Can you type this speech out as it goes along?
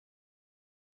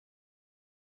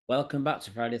Welcome back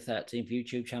to Friday the 13th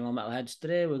YouTube channel, Metalheads.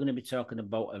 Today we're going to be talking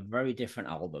about a very different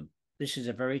album. This is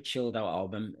a very chilled out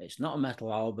album. It's not a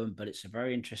metal album, but it's a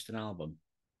very interesting album.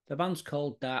 The band's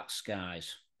called Dark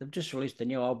Skies. They've just released a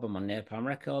new album on Napalm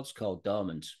Records called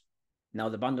Dormant. Now,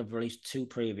 the band have released two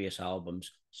previous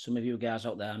albums. Some of you guys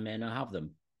out there may not have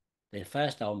them. The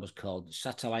first album was called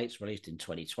Satellites, released in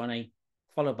 2020,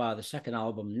 followed by the second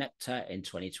album, Nectar, in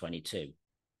 2022.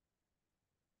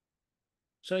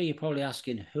 So you're probably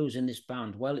asking who's in this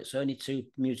band? Well, it's only two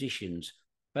musicians.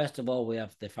 First of all, we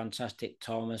have the fantastic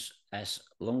Thomas S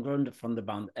Englund from the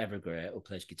band Evergrey, who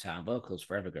plays guitar and vocals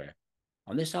for Evergrey.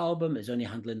 On this album, is only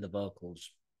handling the vocals.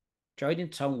 Joining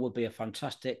Tom will be a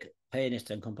fantastic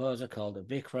pianist and composer called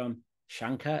Vikram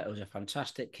Shankar, who's a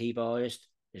fantastic keyboardist.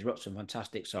 He's wrote some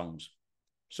fantastic songs.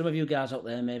 Some of you guys out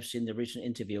there may have seen the recent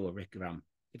interview with Vikram.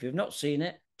 If you've not seen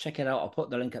it, check it out. I'll put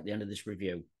the link at the end of this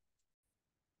review.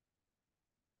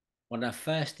 When I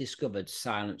first discovered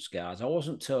Silent Scars, I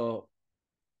wasn't too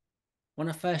when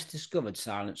I first discovered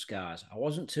Silent Scars, I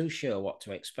wasn't too sure what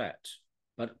to expect.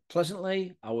 But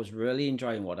pleasantly, I was really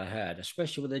enjoying what I heard,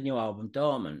 especially with the new album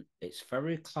Dormant. It's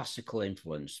very classical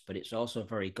influence, but it's also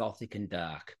very gothic and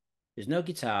dark. There's no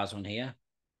guitars on here,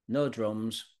 no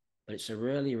drums, but it's a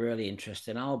really, really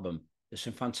interesting album. There's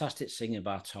some fantastic singing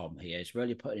by Tom here. He's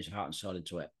really putting his heart and soul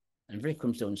into it. And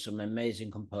Vikram's doing some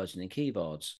amazing composing and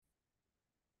keyboards.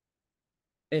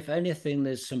 If anything,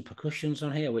 there's some percussions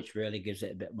on here, which really gives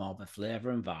it a bit more of a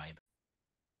flavor and vibe.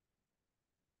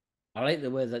 I like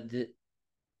the way that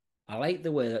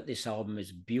this album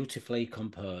is beautifully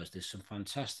composed. There's some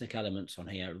fantastic elements on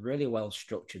here, really well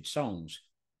structured songs.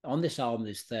 On this album,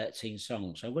 there's 13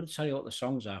 songs. So I'm going to tell you what the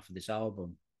songs are for this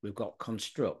album. We've got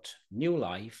Construct, New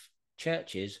Life,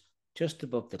 Churches, Just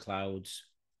Above the Clouds,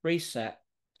 Reset,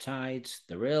 Tides,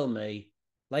 The Real Me,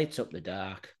 Light Up the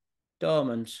Dark,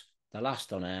 Dormant, The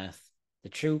Last on Earth, The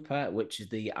Trooper, which is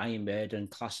the Iron Maiden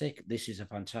classic. This is a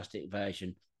fantastic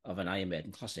version of an Iron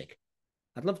Maiden classic.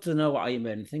 I'd love to know what Iron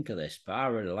Maiden think of this, but I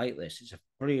really like this. It's a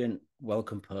brilliant,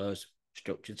 well-composed,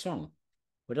 structured song.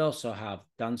 We'd also have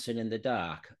Dancing in the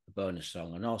Dark, a bonus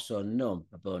song, and also Numb,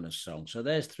 a bonus song. So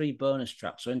there's three bonus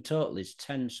tracks. So in total, it's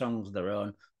 10 songs of their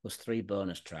own, plus three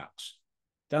bonus tracks.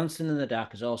 Dancing in the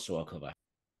Dark is also a cover,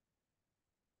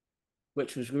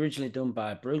 which was originally done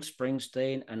by Bruce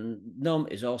Springsteen, and Numb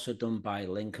is also done by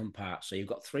Linkin Park. So you've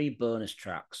got three bonus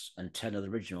tracks and 10 of the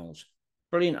originals.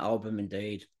 Brilliant album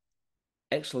indeed.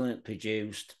 Excellent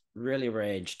produced, really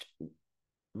arranged,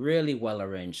 really well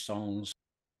arranged songs.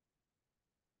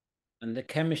 And the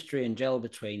chemistry and gel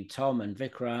between Tom and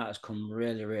Vikram has come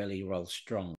really, really well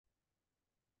strong.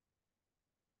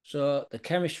 So the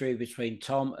chemistry between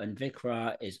Tom and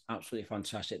Vikram is absolutely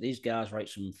fantastic. These guys write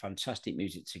some fantastic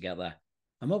music together.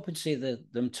 I'm hoping to see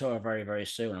them tour very, very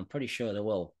soon. I'm pretty sure they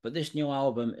will. But this new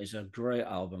album is a great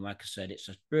album. Like I said, it's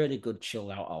a really good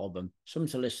chilled out album.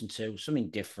 Something to listen to,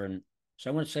 something different. So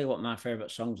I'm going to tell you what my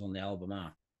favourite songs on the album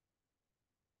are.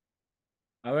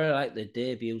 I really like the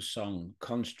debut song,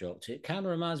 Construct. It kind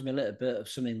of reminds me a little bit of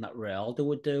something that Ray Alder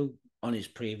would do on his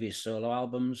previous solo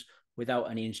albums without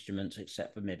any instruments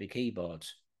except for maybe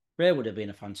keyboards. Ray would have been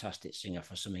a fantastic singer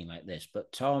for something like this,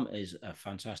 but Tom is a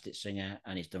fantastic singer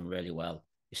and he's done really well.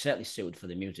 He's certainly suited for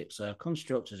the music. So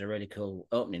Construct is a really cool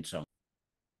opening song.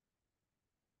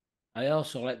 I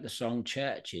also like the song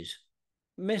Churches.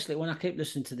 Mostly when I keep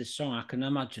listening to this song, I can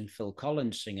imagine Phil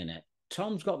Collins singing it.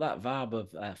 Tom's got that vibe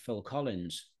of Phil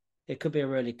Collins. It could be a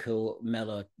really cool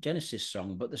mellow Genesis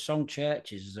song, but the song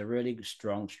Churches is a really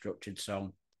strong, structured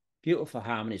song. Beautiful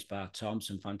harmonies by Tom,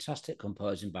 some fantastic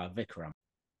composing by Vikram.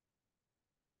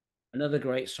 Another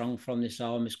great song from this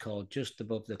album is called Just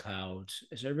Above the Clouds.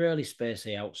 It's a really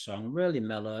spacey out song, really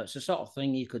mellow. It's the sort of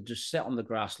thing you could just sit on the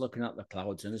grass looking at the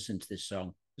clouds and listen to this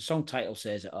song. The song title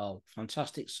says it all.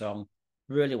 Fantastic song,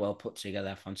 really well put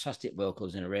together, fantastic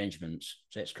vocals and arrangements.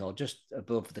 So it's called Just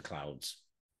Above the Clouds.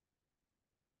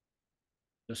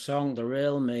 The song The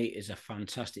Real Me is a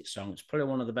fantastic song. It's probably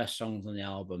one of the best songs on the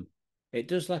album. It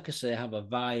does, like I say, have a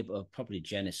vibe of probably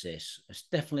Genesis. It's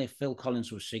definitely if Phil Collins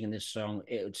was singing this song,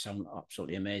 it would sound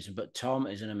absolutely amazing. But Tom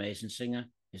is an amazing singer.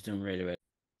 He's done really, really.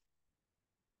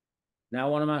 Now,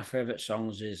 one of my favorite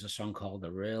songs is a song called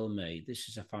The Real Me. This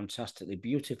is a fantastically,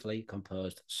 beautifully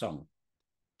composed song.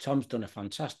 Tom's done a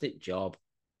fantastic job,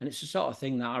 and it's the sort of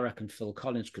thing that I reckon Phil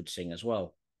Collins could sing as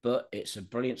well. But it's a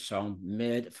brilliant song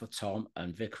made for Tom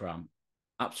and Vikram.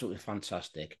 Absolutely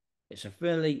fantastic. It's a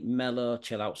really mellow,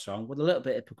 chill out song with a little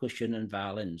bit of percussion and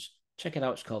violins. Check it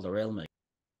out, it's called The Real Me.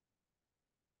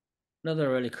 Another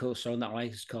really cool song that I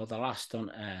like is called The Last on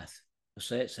Earth. I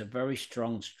say it's a very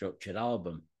strong, structured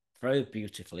album. very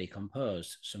beautifully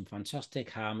composed, some fantastic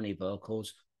harmony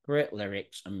vocals, great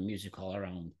lyrics, and music all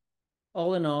around.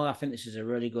 All in all, I think this is a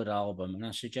really good album, and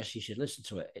I suggest you should listen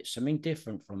to it. It's something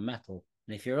different from metal,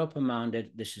 and if you're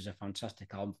open-minded, this is a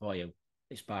fantastic album for you.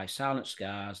 It's by Silent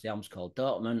Scars. The album's called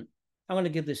Dormant. I'm going to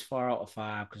give this 4 out of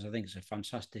 5 because I think it's a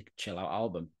fantastic chill-out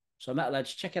album. So,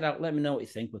 Metalheads, check it out. Let me know what you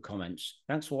think with comments.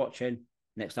 Thanks for watching.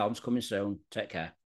 Next album's coming soon. Take care.